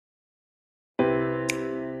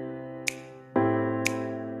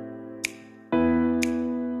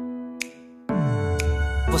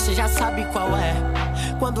Você já sabe qual é.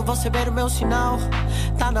 Quando você ver o meu sinal,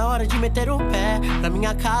 tá na hora de meter o pé pra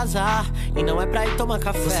minha casa. E não é pra ir tomar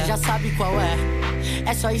café. Você já sabe qual é.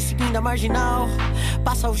 É só ir seguindo a marginal.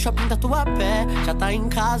 Passa o shopping da tua pé. Já tá em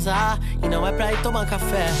casa. E não é pra ir tomar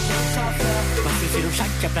café. Mas prefiro um chá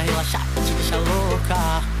que é pra relaxar e te deixa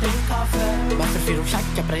louca. Mas prefiro um chá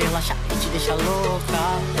que é pra relaxar e te deixa louca.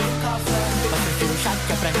 Mas prefiro um chá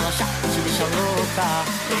que é pra relaxar e te deixa louca.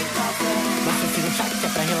 Mas prefiro um chá que é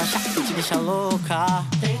pra relaxar e te deixa louca.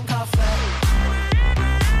 Tem café.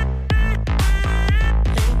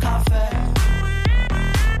 Tem café.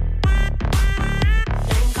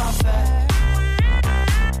 Tem café.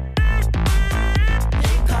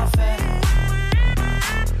 Tem café.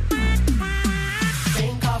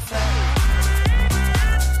 Tem café.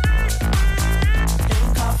 Tem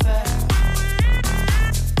café.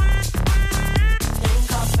 Tem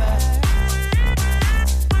café.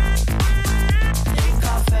 Tem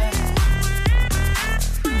café.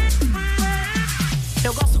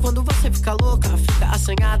 Eu gosto quando você fica louca, fica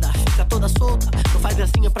assanhada, fica toda solta. Não faz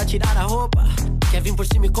gracinha pra tirar a roupa. Quer vir por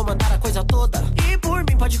cima e comandar a coisa toda. E por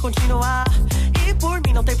mim pode continuar. E por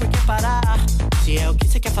mim não tem por que parar. Se é o que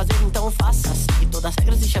você quer fazer, então faça. E todas as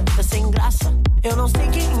regras deixa a vida sem graça. Eu não sei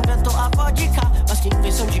quem inventou a vodka, mas que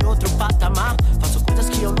invenção de outro patamar. Faço coisas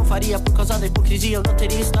que eu não faria por causa da hipocrisia. Eu não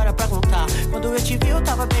teria história pra contar. Quando eu te vi eu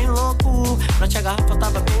tava bem louco. Pra te agarrar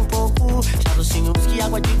faltava bem pouco. Chá docinho, whisky,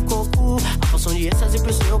 água de coco. A poção de êxtase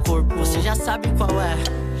pro seu corpo. Você já sabe qual é.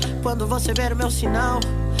 Quando você ver o meu sinal,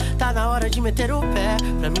 tá na hora de meter o pé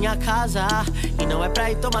pra minha casa. E não é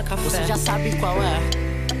pra ir tomar café. Você já sabe qual é.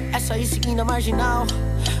 É só ir seguindo a marginal.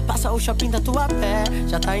 Passa o shopping da tua pé.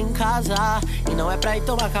 Já tá em casa. E não é pra ir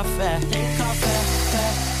tomar café. Tem café.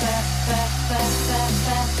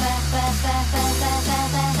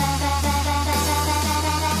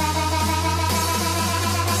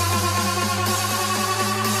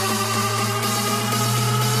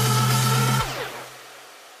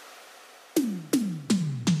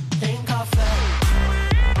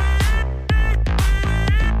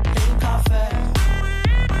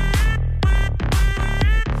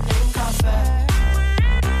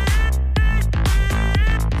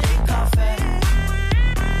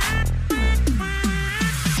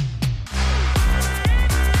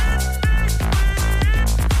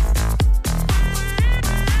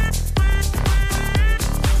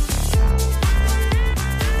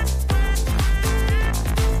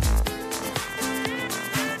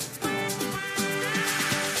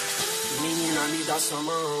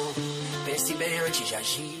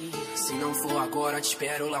 Se não for agora, te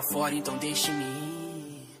espero lá fora, então deixe-me ir.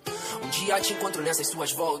 Um dia te encontro nessas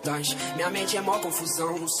suas voltas. Minha mente é mó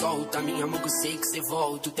confusão, não solta. Minha amor, eu sei que cê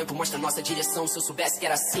volta. O tempo mostra nossa direção. Se eu soubesse que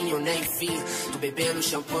era assim, eu nem vim. Tô bebendo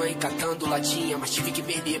champanhe, catando latinha, mas tive que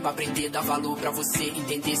perder pra aprender. Dar valor pra você,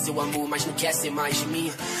 entender seu amor, mas não quer ser mais de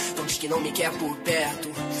mim. Então diz que não me quer por perto,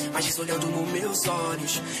 mas diz olhando nos meus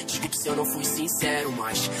olhos. Desculpe se eu não fui sincero,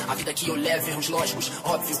 mas a vida que eu levo, erros lógicos,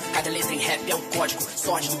 óbvio. Cada letra em rap é um código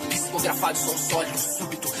sólido, psicografado, som sólido,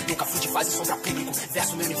 súbito. Nunca fui de fase sombra público.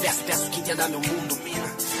 Verso meu universo, peço que entenda meu mundo,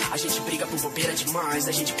 mina. A gente briga por bobeira demais,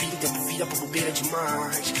 a gente pira o tempo vida por bobeira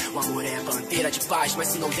demais. O amor é bandeira de paz, mas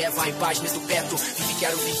se não der, vai em paz, meto perto. Vive,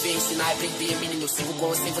 quero viver, ensinar e aprender. Menino, eu sigo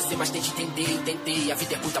com sem você, mas tente entender, tentei. A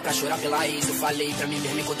vida é curta pra chorar pela ex. Eu falei pra mim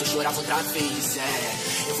mesmo enquanto eu chorava outra vez.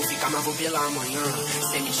 Eu vou ficar, mas vou pela manhã.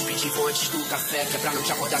 Sem me despedir, vou antes do café. Que é pra não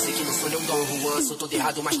te acordar, sei que não sou nem um Dom Juan. Sou todo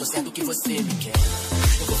errado, mas tô certo que você me quer.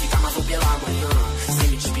 Eu vou ficar, mas vou pela manhã. Sem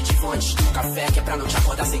me despedir, vou antes do café. Que é pra não te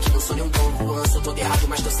acordar, sei que não sou nem um Dom Juan. Sou todo errado,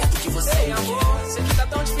 mas tô certo que você me amor, quer. Sei que tá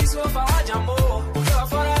tão difícil eu falar de amor, porque lá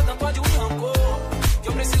fora é tanto ódio e rancor, que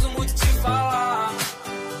eu preciso muito te falar.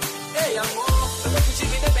 Ei amor, eu tô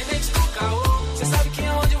contigo independente do caô. Cê sabe que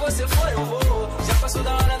aonde você for eu vou. Já passou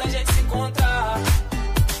da hora da gente se encontrar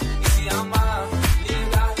e se amar,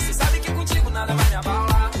 ligar. Cê sabe que contigo nada vai me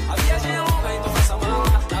abalar. A viagem é longa, então faça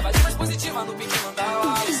mala. Na vibe mais positiva no pique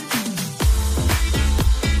mandala.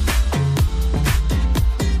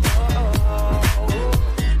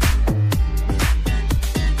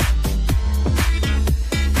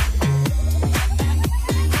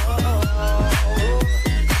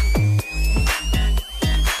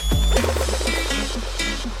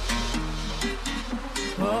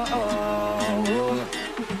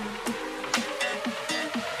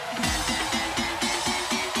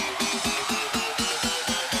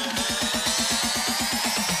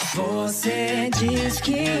 Você diz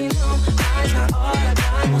que não, mas na hora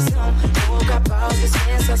da emoção, pouca pausa e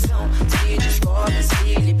sensação. Se descobre,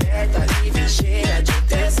 se liberta, livre, cheia de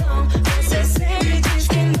tesão. Você sempre diz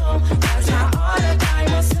que não, mas na hora da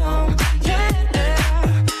emoção, yeah.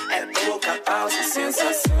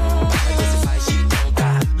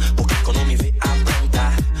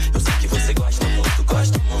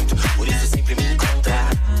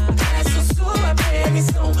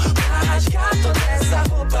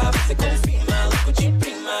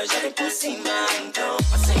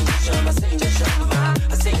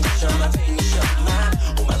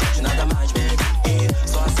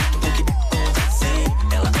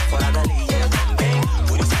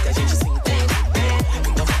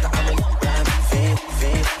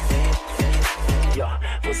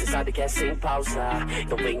 pausa.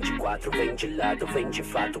 Então vem de quatro, vem de lado, vem de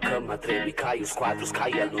fato. Cama treme, cai os quadros,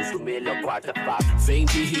 cai a luz do melhor quarto é fato. Vem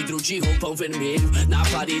de hidro, de roupão vermelho, na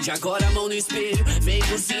parede agora, mão no espelho. Vem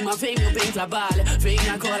por cima, vem meu bem, trabalha. Vem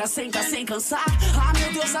agora, senta sem cansar. Ah,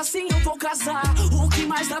 meu Deus, assim eu vou casar. O que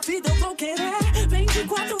mais da vida eu vou querer? Vem de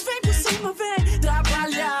quatro, vem por cima, vem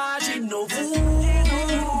trabalhar de novo,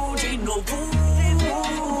 de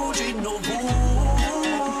novo, de novo.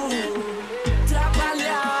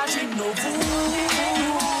 Trabalhar de novo,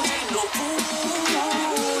 de novo,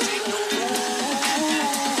 de novo.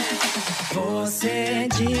 Você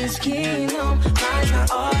diz que não, mas na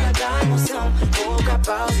hora da emoção, pouca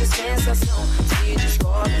pausa e sensação. Se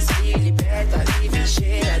descobre, se liberta, livre,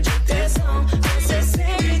 cheia de tesão. Você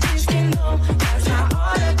sempre diz que não, mas na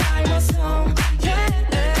hora da emoção,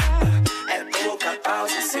 é pouca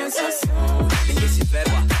pausa e sensação. Tem esse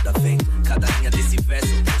verbo, da vento, cada linha desse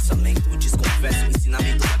verso, pensamento, desconverso,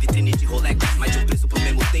 ensinamento na vitrine de Rolex, mais de um preço pro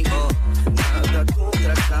mesmo tempo. Nada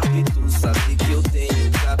contra capítulo, sabe que eu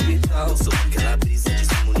tenho capital. Sou aquela brisa de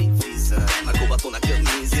Simone Visa, marcou batom na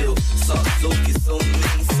camisa. Eu só sou que sou,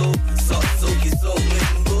 nem sou, só sou que sou,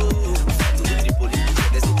 nem vou. Fato do Tripoli,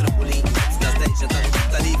 desce o trampolim, das 10 já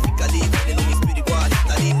tá ali, fica ali, vendo me inspira igual,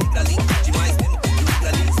 tá ali, liga ali, demais mesmo, liga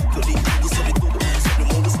ali, isso que eu li, tudo sobre tudo, sobre o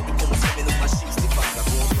mundo, sobre como ser menos machista e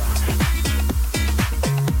vagabundo.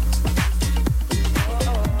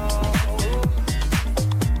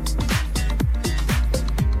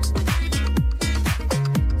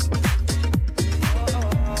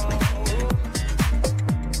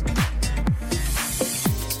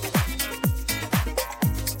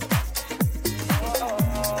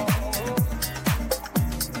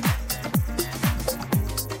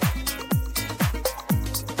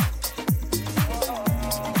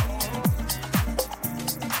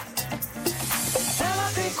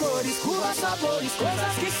 Sabores,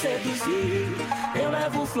 coisas que seduzir. Eu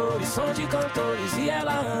levo flores, som de cantores e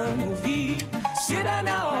ela ama ouvir. Se der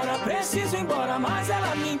minha hora, preciso ir embora, mas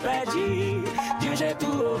ela me impede. De um jeito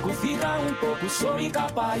louco, fica um pouco, sou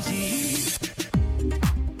incapaz de ir.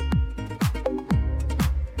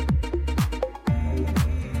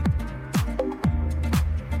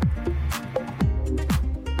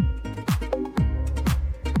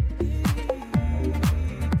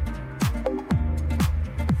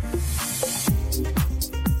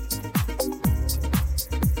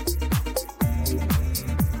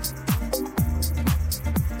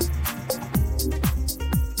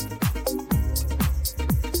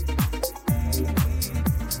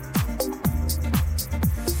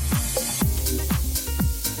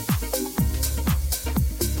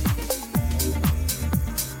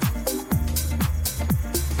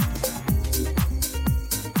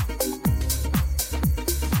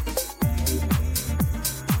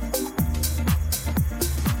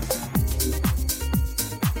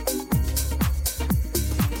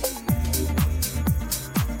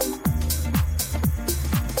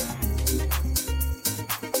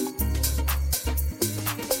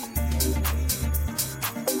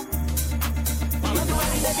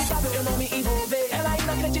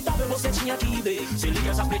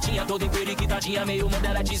 Toda emperiquitadinha, meio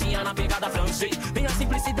modeletezinha na pegada francês. Tem a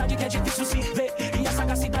simplicidade que é difícil se ver e a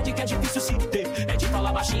sagacidade que é difícil se ter. É de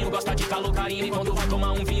falar baixinho, gosta de calor, carinho. E quando vai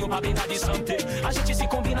tomar um vinho pra brincar de santé, a gente se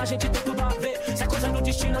combina, a gente tem tudo a ver. Se é coisa no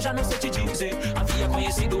destino, eu já não sei te dizer. Havia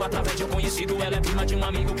conhecido através de um conhecido. Ela é prima de um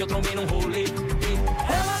amigo que eu trombei num rolê.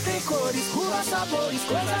 Ela tem cores, cura, sabores,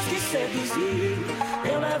 coisas que seduzir.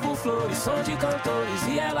 Eu levo flores, som de cantores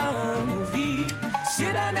e ela ama ouvir. Se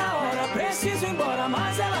der minha hora, preciso ir embora,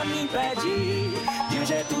 mas ela me impede. De um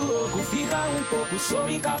jeito louco, fica um pouco, sou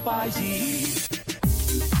incapaz de ir.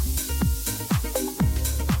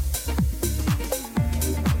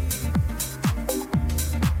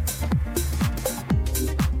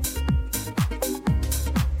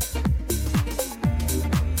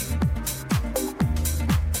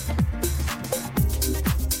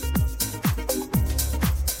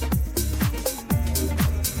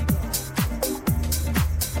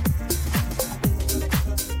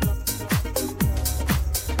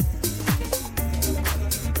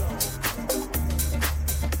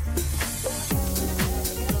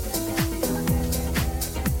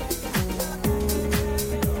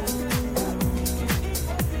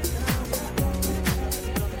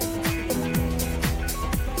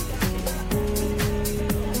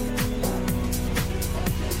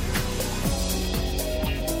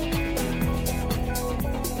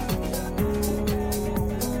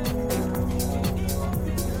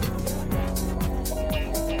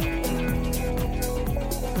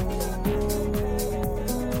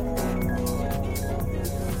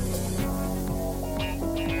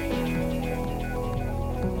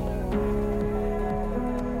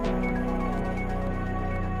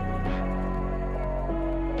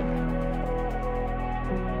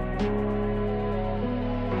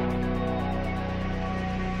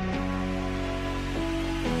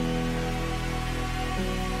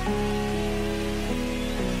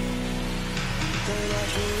 Tão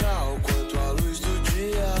natural quanto a luz do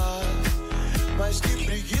dia. Mas que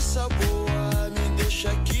preguiça boa, me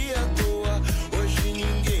deixa aqui à toa. Hoje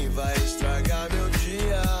ninguém vai estragar meu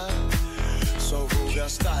dia. Só vou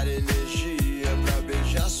gastar energia pra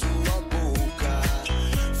beijar sua boca.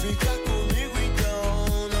 Fica comigo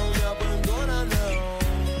então, não me abandona não.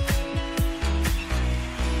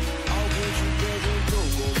 Alguém te perguntou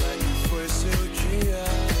como é que foi seu dia.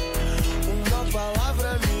 Uma palavra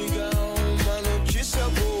amiga, uma notícia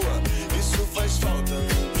boa. Isso faz falta no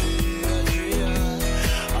dia a dia.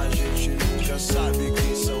 A gente nunca sabe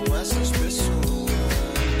quem são essas pessoas.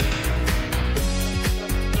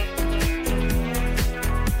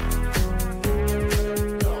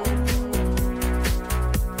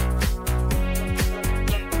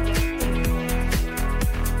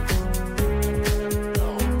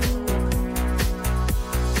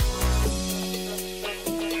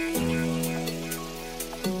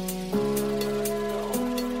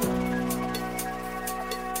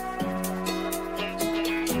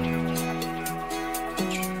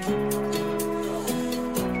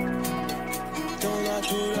 Tão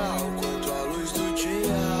natural quanto a luz do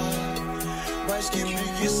dia. Mas que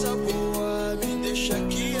preguiça boa, me deixa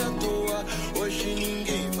aqui à toa. Hoje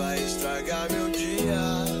ninguém vai estragar meu dia.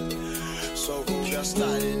 Só vou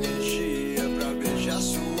gastar energia pra beijar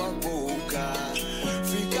sua boca.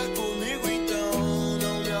 Fica comigo então,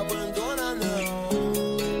 não me abandona não.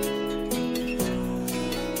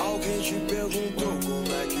 Alguém te perguntou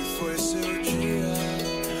como é que foi seu dia.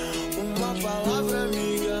 Uma palavra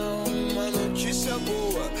amiga, uma notícia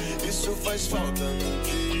boa. Isso faz falta no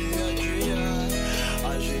dia a dia.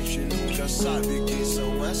 A gente nunca sabe quem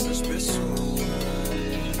são essas pessoas.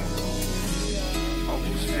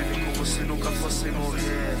 Alguns vivem como se nunca fossem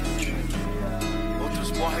morrer.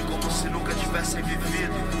 Outros morrem como se nunca tivessem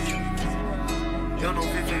vivido. Eu não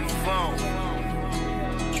vivo em vão.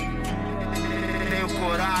 Tenho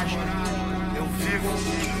coragem. Eu vivo.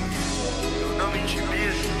 Eu não me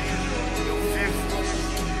intimido. Eu vivo.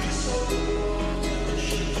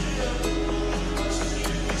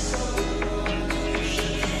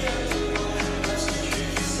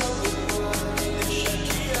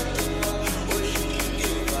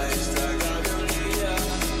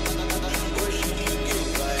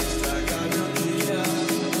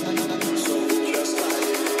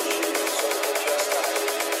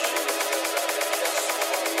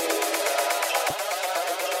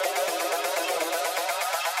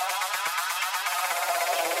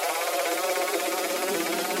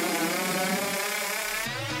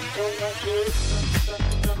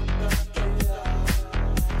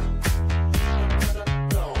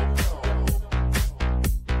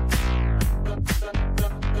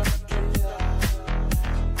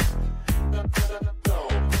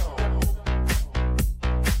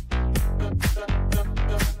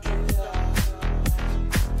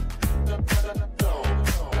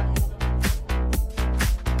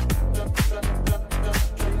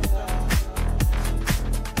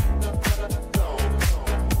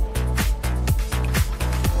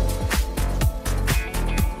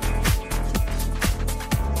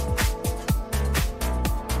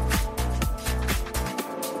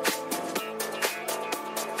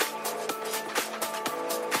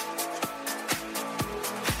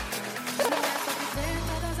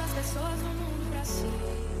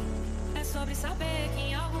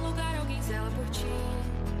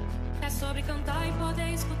 sobre cantar e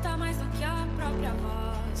poder escutar mais do que a própria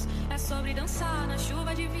voz. É sobre dançar na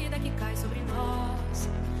chuva de vida que cai sobre nós.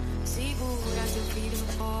 Segura seu filho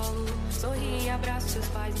no colo, sorri e abraça seus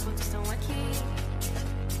pais enquanto estão aqui.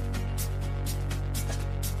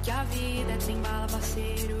 Que a vida é trem-bala,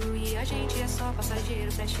 parceiro, e a gente é só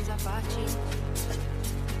passageiro, prestes a partir.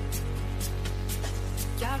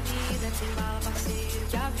 Que a vida é trem-bala, parceiro,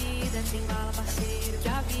 que a vida é trem-bala, parceiro, que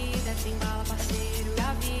a vida é trem-bala, parceiro, que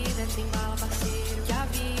a vida é trem-bala, parceiro, que a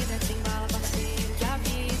vida é trem-bala, parceiro, que a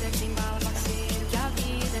vida é trem-bala, parceiro, que a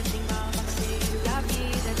vida é trem-bala, parceiro, que a vida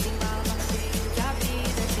é trem-bala, parceiro, que a vida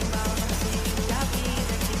é trem-bala, parceiro, que a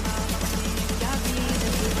vida é trem-bala, parceiro, que a vida é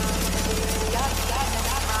trem-bala,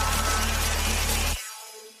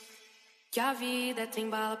 parceiro, que a vida é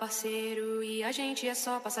trem-bala, parceiro, e a gente é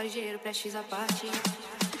só passageiro, prestes a partir.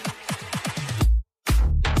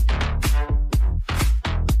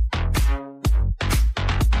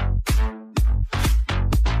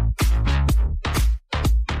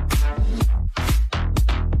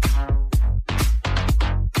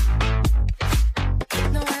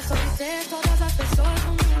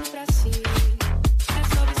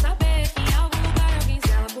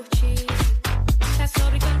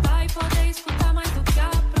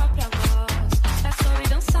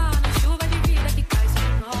 Que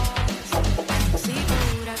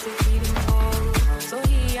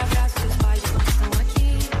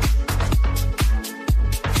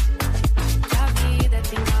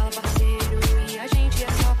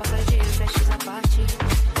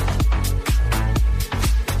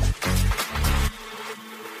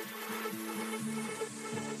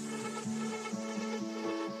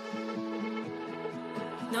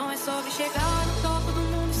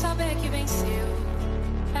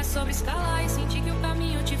sobre escalar e sentir que o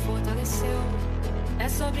caminho te fortaleceu. É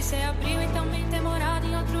sobre ser abril e também ter morado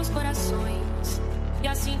em outros corações. E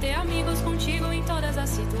assim ter amigos contigo em todas as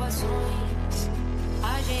situações.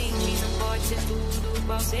 A gente não pode ser tudo.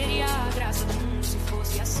 Qual seria a graça do mundo se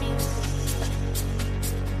fosse assim?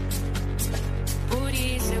 Por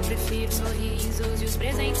isso eu prefiro sorrisos e os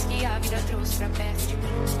presentes que a vida trouxe pra perto de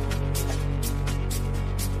mim.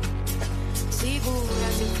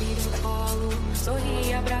 Segura seu filho no colo, sorri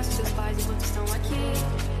e abraça seus pais enquanto estão aqui.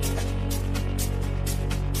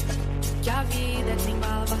 Que a vida é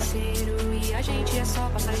trem-bala, parceiro, e a gente é só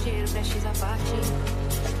passageiro, prestes a partir.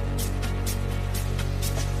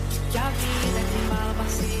 Que a vida é trem-bala,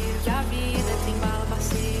 parceiro, que a vida é trem-bala,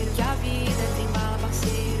 parceiro, que a vida é trem-bala,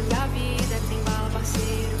 parceiro, que a vida é trem-bala,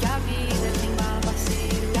 parceiro, que a vida é trem-bala,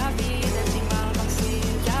 parceiro, que a vida é trem-bala,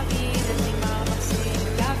 parceiro, que a vida é trem-bala, parceiro,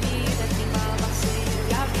 que a vida é trem-bala, parceiro,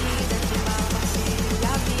 que a vida é trem-bala, parceiro, que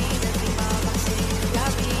a vida é trem-bala, parceiro, que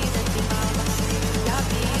a vida é trem-bala, parceiro, que a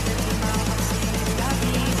vida é trem-bala, parceiro, que a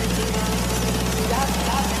vida é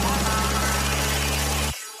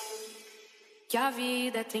que a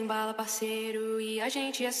vida é trem-bala, parceiro, e a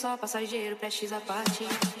gente é só passageiro, prestes a partir.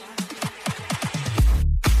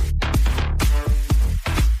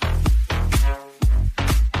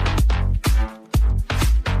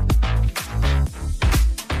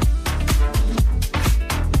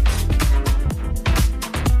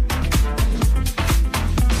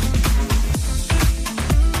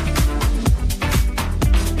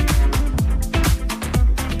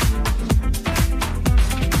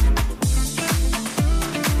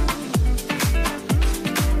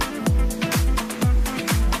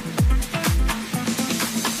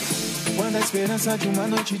 Esperança de uma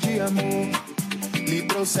noite de amor lhe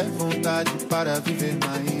trouxe vontade para viver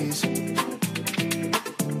mais.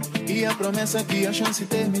 E a promessa que a chance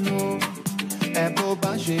terminou é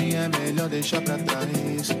bobagem, é melhor deixar pra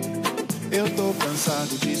trás. Eu tô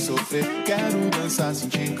cansado de sofrer, quero dançar,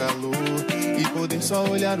 sentir calor e poder só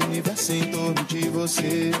olhar o universo em torno de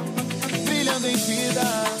você. Brilhando em vida,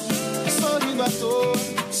 sorrindo à toa,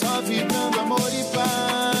 só vibrando amor e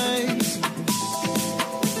paz.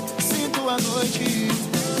 A noite,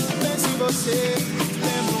 penso em você,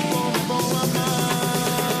 lembro como é bom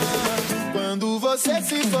amar. Quando você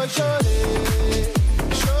se foi, chorei,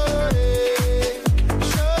 chorei,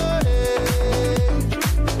 chorei.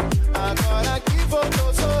 Agora que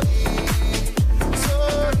voltou, sorri,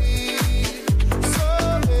 sorri,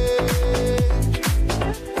 sorri.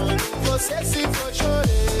 Quando você se foi,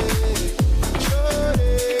 chorei,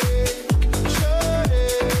 chorei,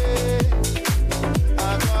 chorei.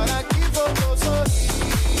 Agora que voltou, sorri,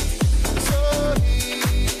 sorri,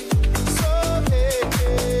 sorri.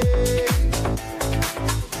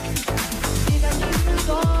 Fica aqui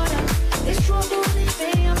agora, deixa o amor nem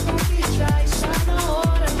venha conquistar. Está na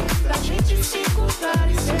hora da gente se encontrar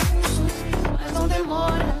e ser juntos, mas não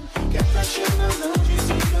demora. Que a paixão não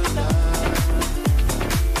desencantar,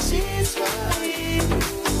 se esvair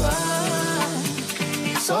no ar,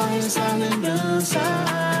 só essa lembrança.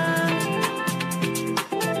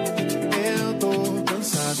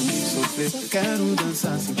 Quero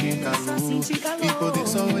dançar, sentir calor e poder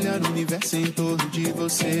só olhar o universo em torno de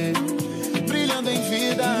você. Brilhando em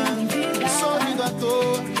vida, sorrindo à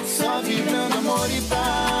toa, só vibrando amor e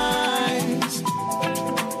paz.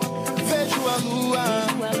 Vejo a lua,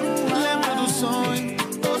 lembro do sonho,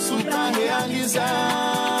 torço pra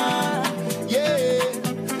realizar.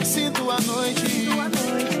 Yeah, sinto a noite,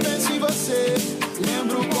 penso em você,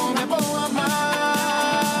 lembro como é bom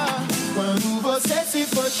amar. Quando você se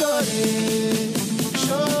foi, chorei,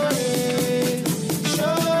 chorei,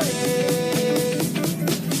 chorei.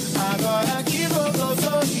 Agora que voltou,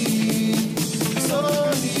 sorri,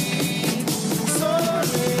 sorri,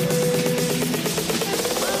 sorri.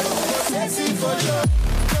 Quando você se foi, chorei.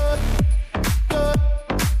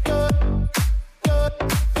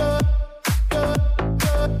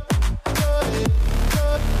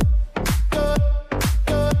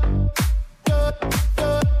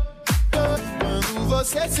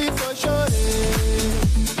 Você se foi, chorei.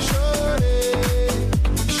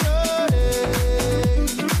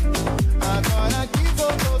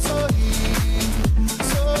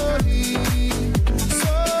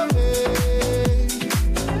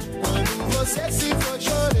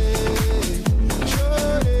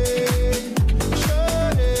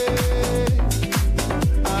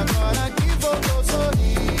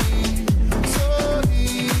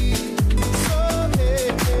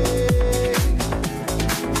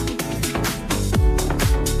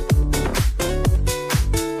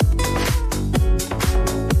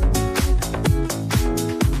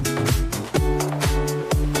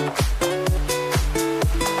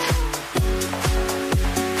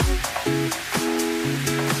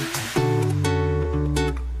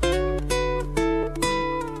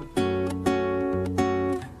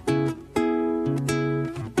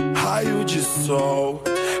 Raio de sol,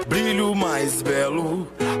 brilho mais belo,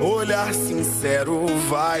 olhar sincero,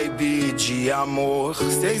 vibe de amor.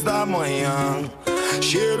 6 da manhã,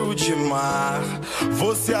 cheiro de mar,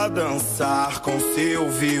 você a dançar com seu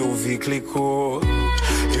vi clicou.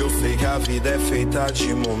 Eu sei que a vida é feita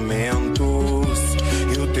de momentos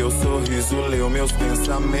e o teu sorriso leu meus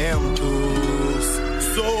pensamentos.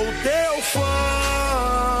 Sou teu fã,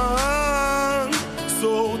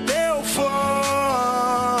 sou teu fã.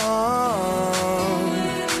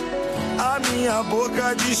 A minha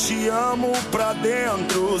boca diz te amo pra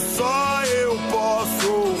dentro, só eu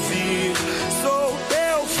posso ouvir. Sou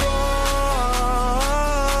teu fã,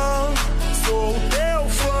 sou teu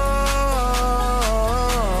fã.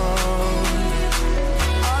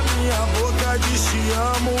 A minha boca diz te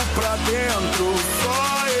amo pra dentro,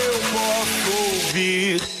 só eu posso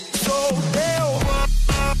ouvir. Sou teu fã,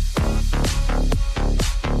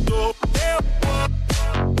 sou teu fã.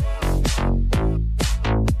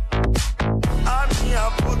 A minha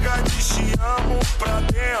boca diz te amo pra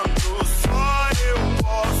dentro, só eu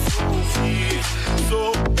posso ouvir.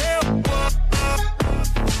 Sou teu fã.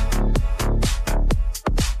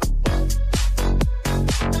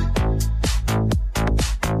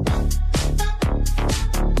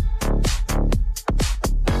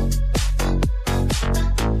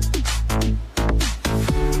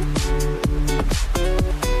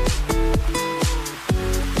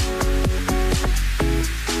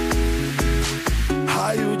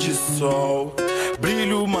 Raio de sol,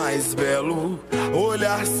 brilho mais belo,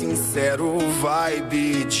 olhar sincero,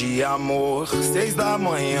 vibe de amor. 6 da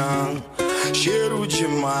manhã, cheiro de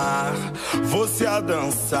mar, você a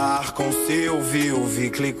dançar com seu vi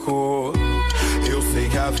clicou. Eu sei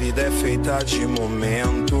que a vida é feita de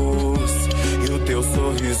momentos e o teu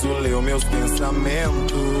sorriso leu meus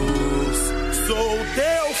pensamentos. Sou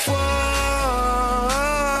teu fã,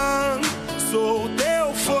 sou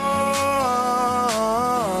teu fã.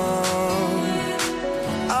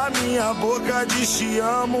 A minha boca diz te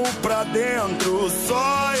amo pra dentro,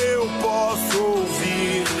 só eu posso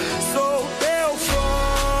ouvir. Sou teu fã,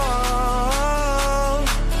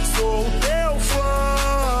 sou teu fã.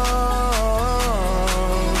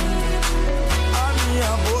 A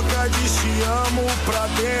minha boca diz te amo pra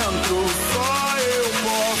dentro, só eu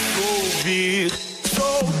posso ouvir.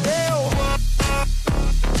 Sou teu fã,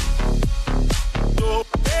 sou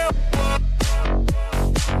teu fã.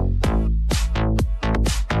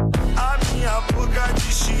 A minha boca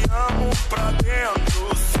diz te amo pra dentro,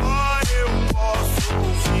 só eu posso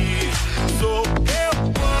ouvir. Sou teu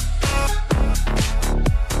fã.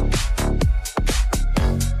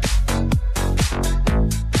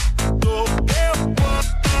 Sou teu fã.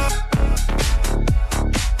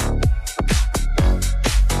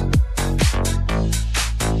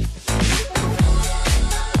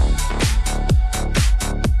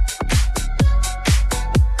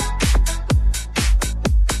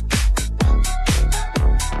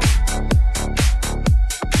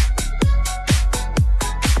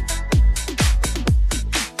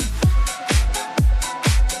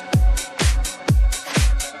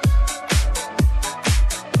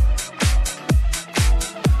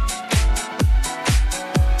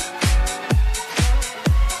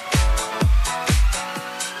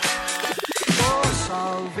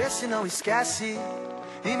 Vê se não esquece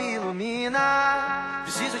e me ilumina.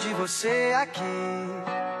 Preciso de você aqui.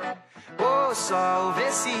 O sol, vê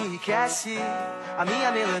se enriquece a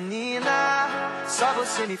minha melanina. Só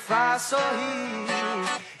você me faz sorrir.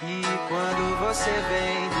 E quando você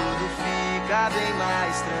vem, tudo fica bem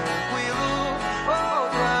mais tranquilo. Oh,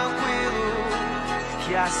 tranquilo.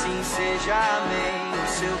 Que assim seja, amém. O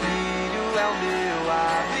seu brilho é o meu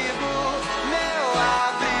abrigo, meu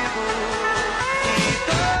abrigo.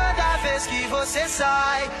 Toda vez que você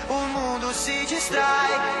sai, o mundo se distrai.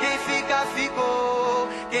 Quem fica, ficou.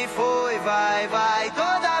 Quem foi, vai, vai.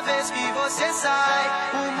 Toda vez que você sai,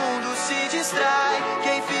 o mundo se distrai.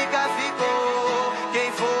 Quem fica, ficou.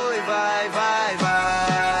 Quem foi, vai, vai,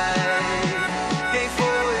 vai. Quem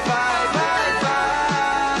foi, vai, vai, vai.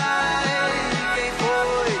 Quem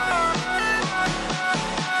foi?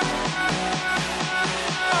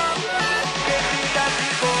 Quem fica,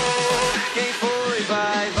 ficou. Quem foi,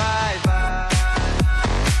 vai, vai, vai.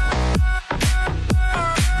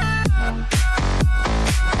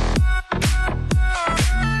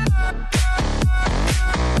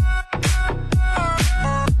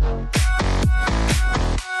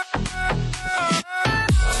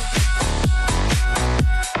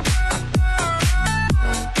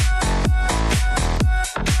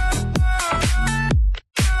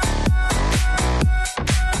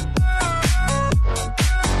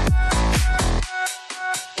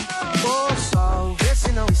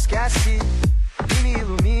 esquece e me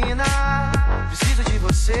ilumina. Preciso de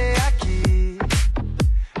você aqui.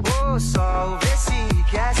 O sol vê se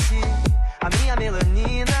enriquece a minha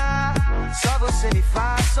melanina. Só você me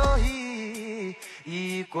faz sorrir.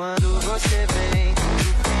 E quando você vem,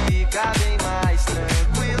 tudo fica bem mais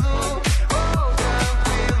tranquilo. Oh,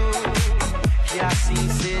 tranquilo. Que assim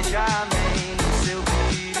seja, amém. No seu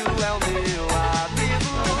brilho é o meu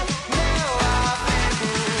abrigo, meu abrigo.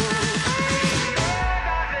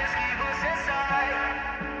 Toda vez que você sai,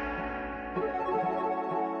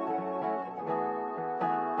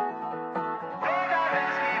 toda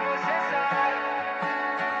vez que você sai,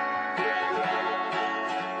 quem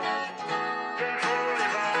foi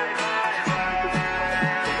vai, vai, vai. Quem foi vai, vai,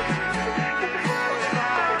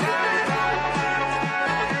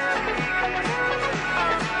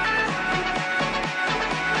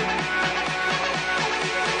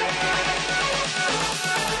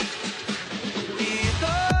 E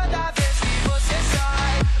toda vez que você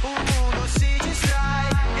sai, o mundo se distrai.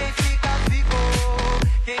 Quem fica, ficou.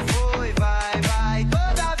 Quem foi, vai, vai.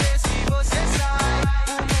 Toda vez que você sai,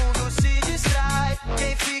 o mundo se distrai.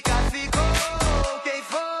 Quem fica, ficou. Quem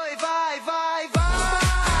foi, vai, vai, vai.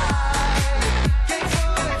 Quem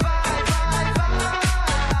foi, vai, vai, vai. Quem foi, vai, vai, vai.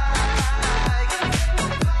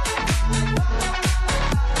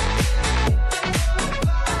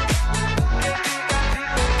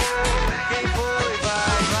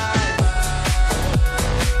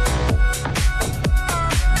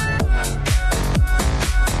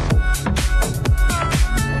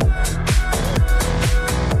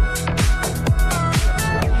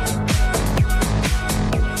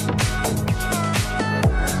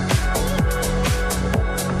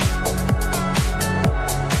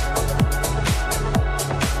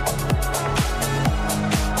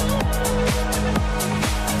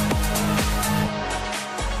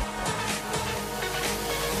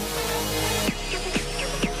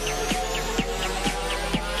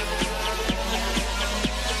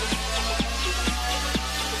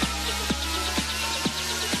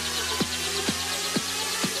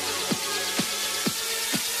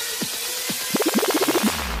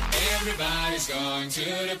 Everybody's going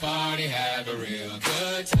to the party, have a real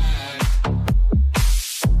good time.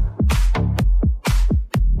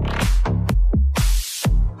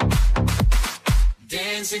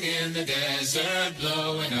 Dancing in the desert,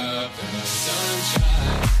 blowing up the sunshine.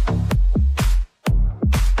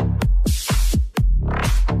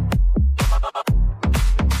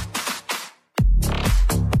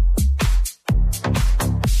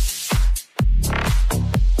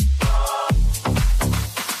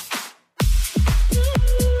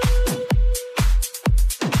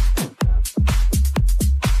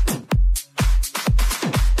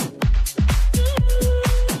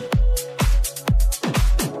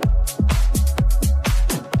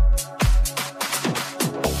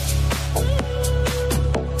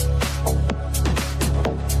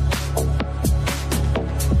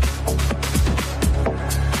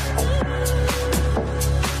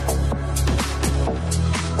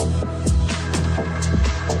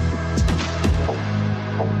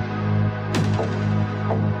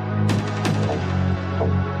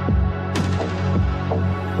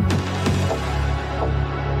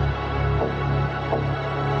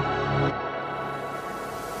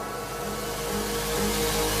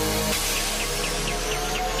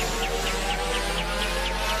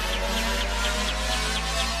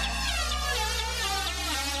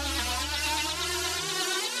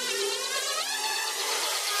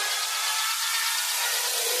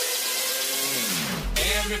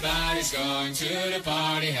 Everybody's going to the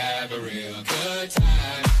party, have a real good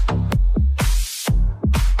time.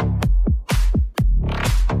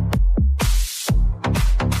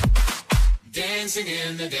 Dancing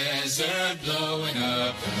in the desert, blowing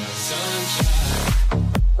up the sunshine.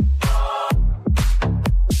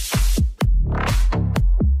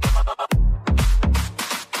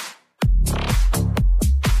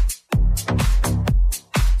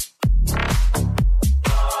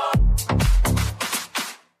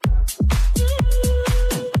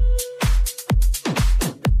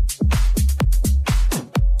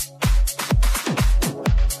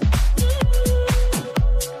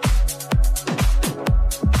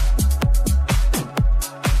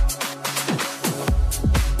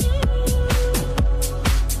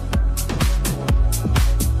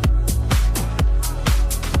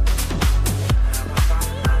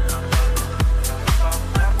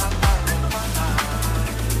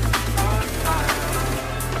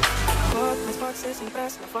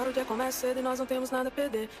 começa cedo e nós não temos nada a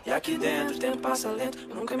perder. E aqui dentro o tempo passa lento,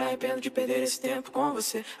 eu nunca me arrependo de perder esse tempo com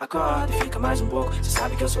você. Acorda e fica mais um pouco, você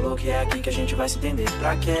sabe que eu sou louco e é aqui que a gente vai se entender.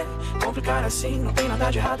 Pra que complicar assim? Não tem nada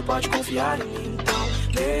de errado, pode confiar em mim. Então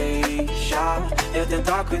deixa eu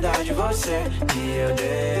tentar cuidar de você, que eu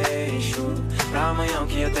deixo pra amanhã o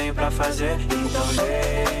que eu tenho pra fazer. Então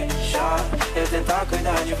deixa eu tentar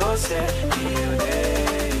cuidar de você, que eu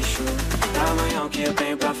deixo pra amanhã o que eu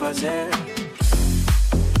tenho pra fazer.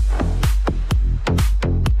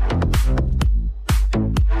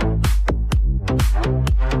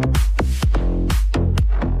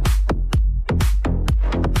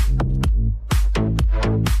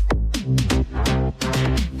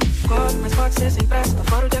 Mas pode ser sem pressa, tá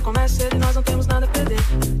fora o dia começa cedo e nós não temos nada a perder.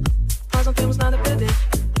 Nós não temos nada a perder.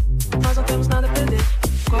 Nós não temos nada a perder.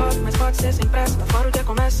 Corre, mas pode ser sem pressa, tá fora o dia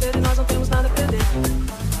começa cedo e nós não temos nada a perder.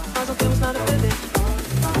 Nós não temos nada a perder.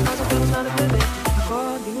 Nós não temos nada a perder.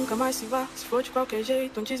 Acorda e nunca mais se vá, se for de qualquer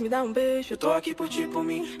jeito, antes me dá um beijo. Eu tô aqui por ti, por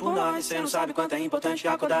mim, por nós. Cê não sabe quanto é importante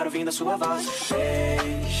acordar ouvindo a sua voz.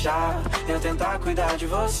 Deixa eu tentar cuidar de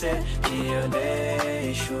você, que eu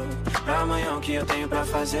deixo pra amanhã o que eu tenho pra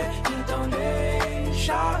fazer. Então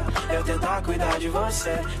deixa eu tentar cuidar de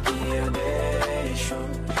você, que eu deixo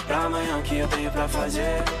pra amanhã o que eu tenho pra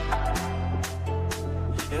fazer.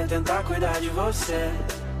 Eu tentar cuidar de você.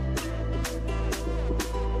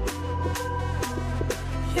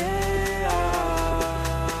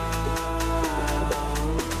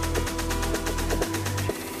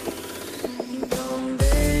 Então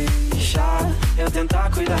deixa eu tentar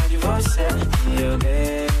cuidar de você, e eu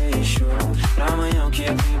deixo pra amanhã o que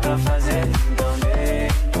eu tenho pra fazer. Então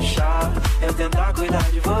deixa eu tentar cuidar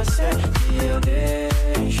de você, e eu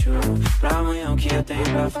deixo pra amanhã o que eu tenho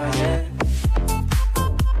pra fazer.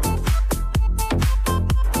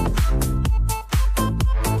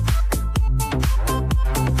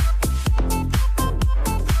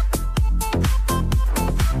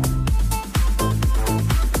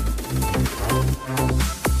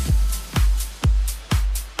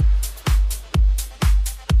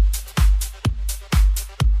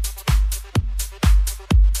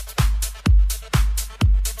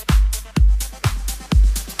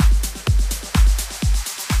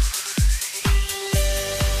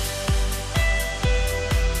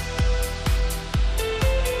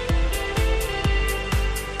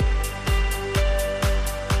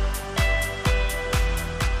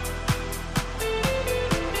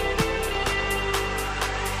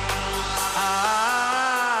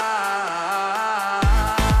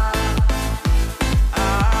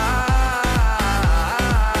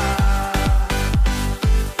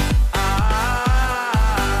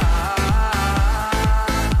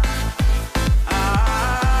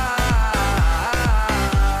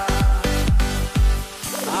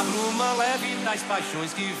 das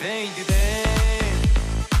paixões que vem de dentro.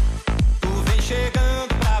 Tu vem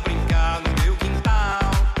chegando pra brincar no meu quintal,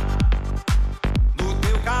 no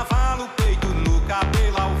teu cavalo, peito no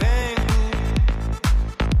cabelo ao vento,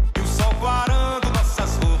 e o sol clarando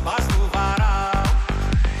nossas roupas no varal.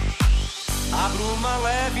 A bruma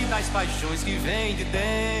leve das paixões que vem de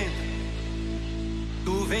dentro.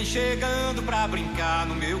 Tu vem chegando pra brincar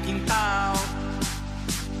no meu quintal,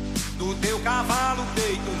 do teu cavalo,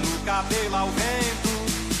 peito no cabelo ao vento,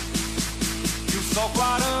 e o sol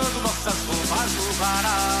clarando nossas roupas no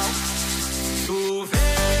varal. Tu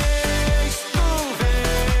vens,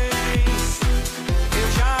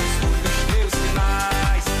 eu já escuto os teus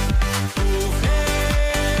sinais. Tu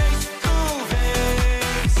vens,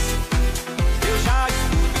 eu já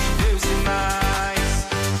escuto os teus sinais.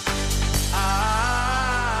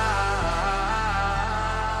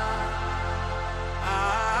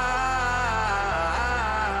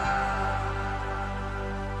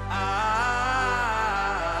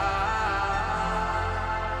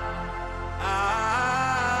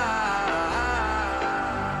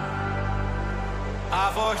 A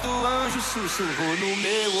voz do anjo sussurrou no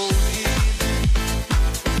meu ouvido.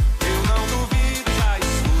 Eu não duvido, já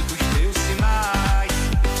escuto os teus sinais,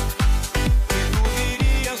 que tu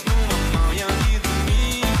virias numa manhã de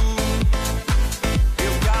domingo.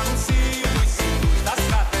 Eu te anuncio nos sinos das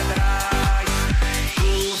catedrais.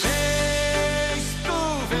 Tu vens,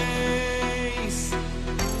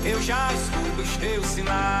 eu já escuto os teus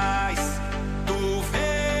sinais. Tu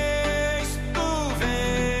vens,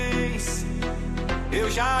 eu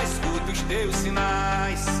já escuto os teus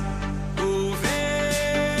sinais. Tu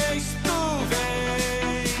vens,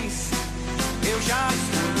 eu já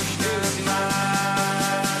escuto os teus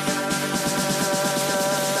sinais.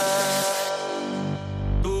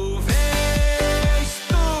 Tu vens,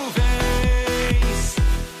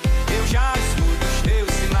 eu já escuto os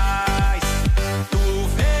teus sinais.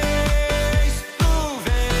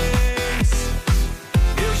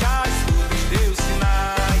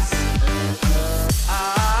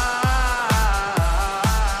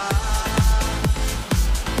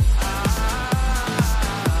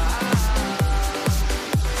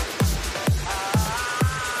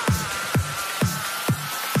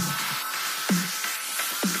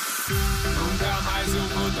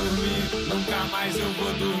 nunca mais eu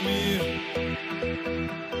vou dormir.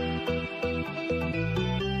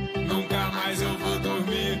 Nunca mais eu vou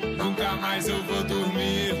dormir, nunca mais eu vou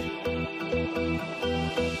dormir.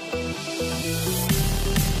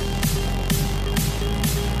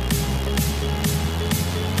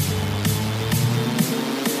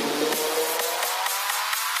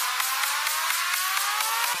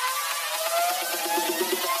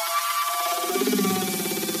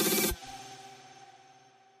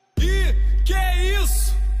 Que é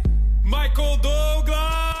isso? Michael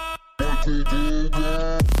Douglas.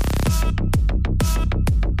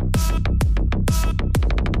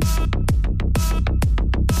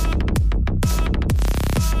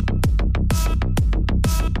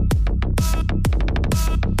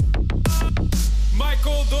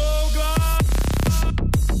 Michael Douglas.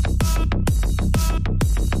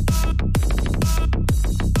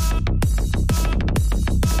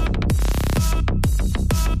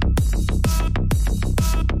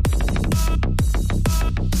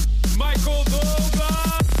 Michael Douglas.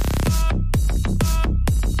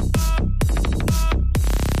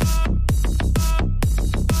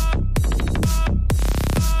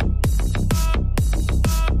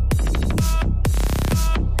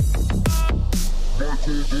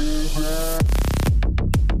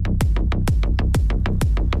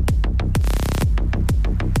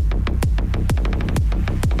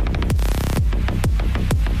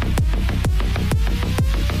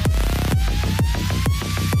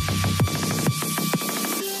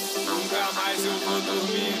 Nunca mais eu vou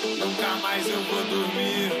dormir, nunca mais eu vou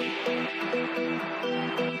dormir.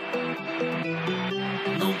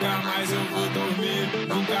 Nunca mais eu vou dormir,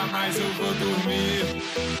 nunca mais eu vou dormir.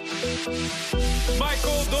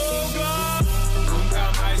 Michael Douglas. Nunca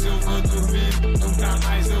mais eu vou dormir, nunca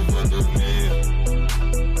mais eu vou dormir.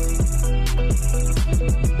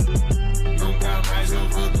 Nunca mais eu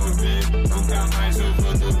vou dormir, nunca mais eu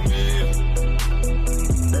vou dormir.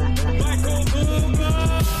 Michael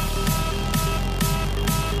Douglas.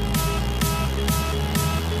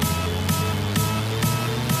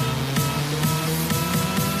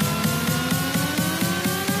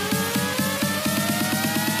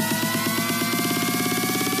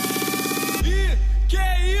 Que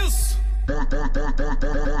é isso?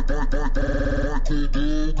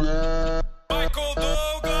 Michael Douglas. Michael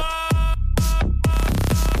Douglas.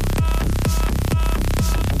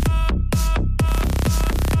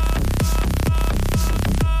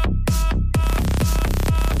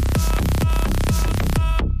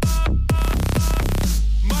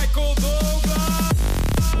 Michael Douglas.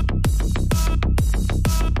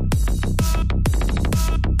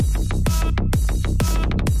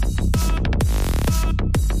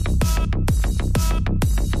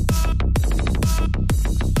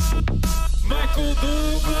 Michael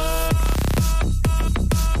Douglas.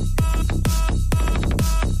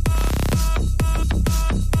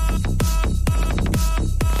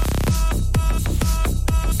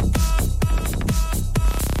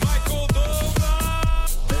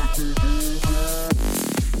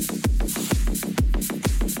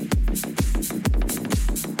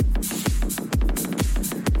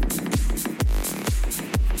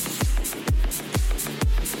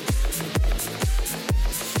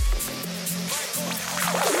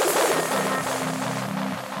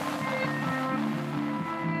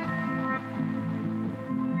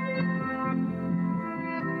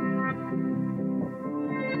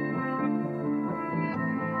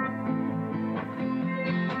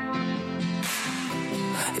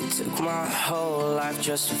 It took my whole life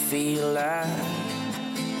just to feel that.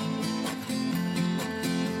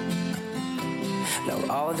 Now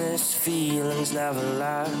all these feelings never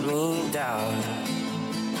let me down.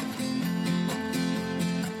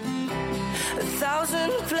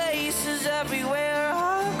 1,000 places everywhere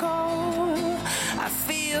I go, I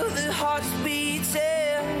feel the hearts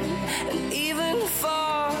beating, and even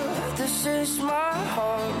far, this is my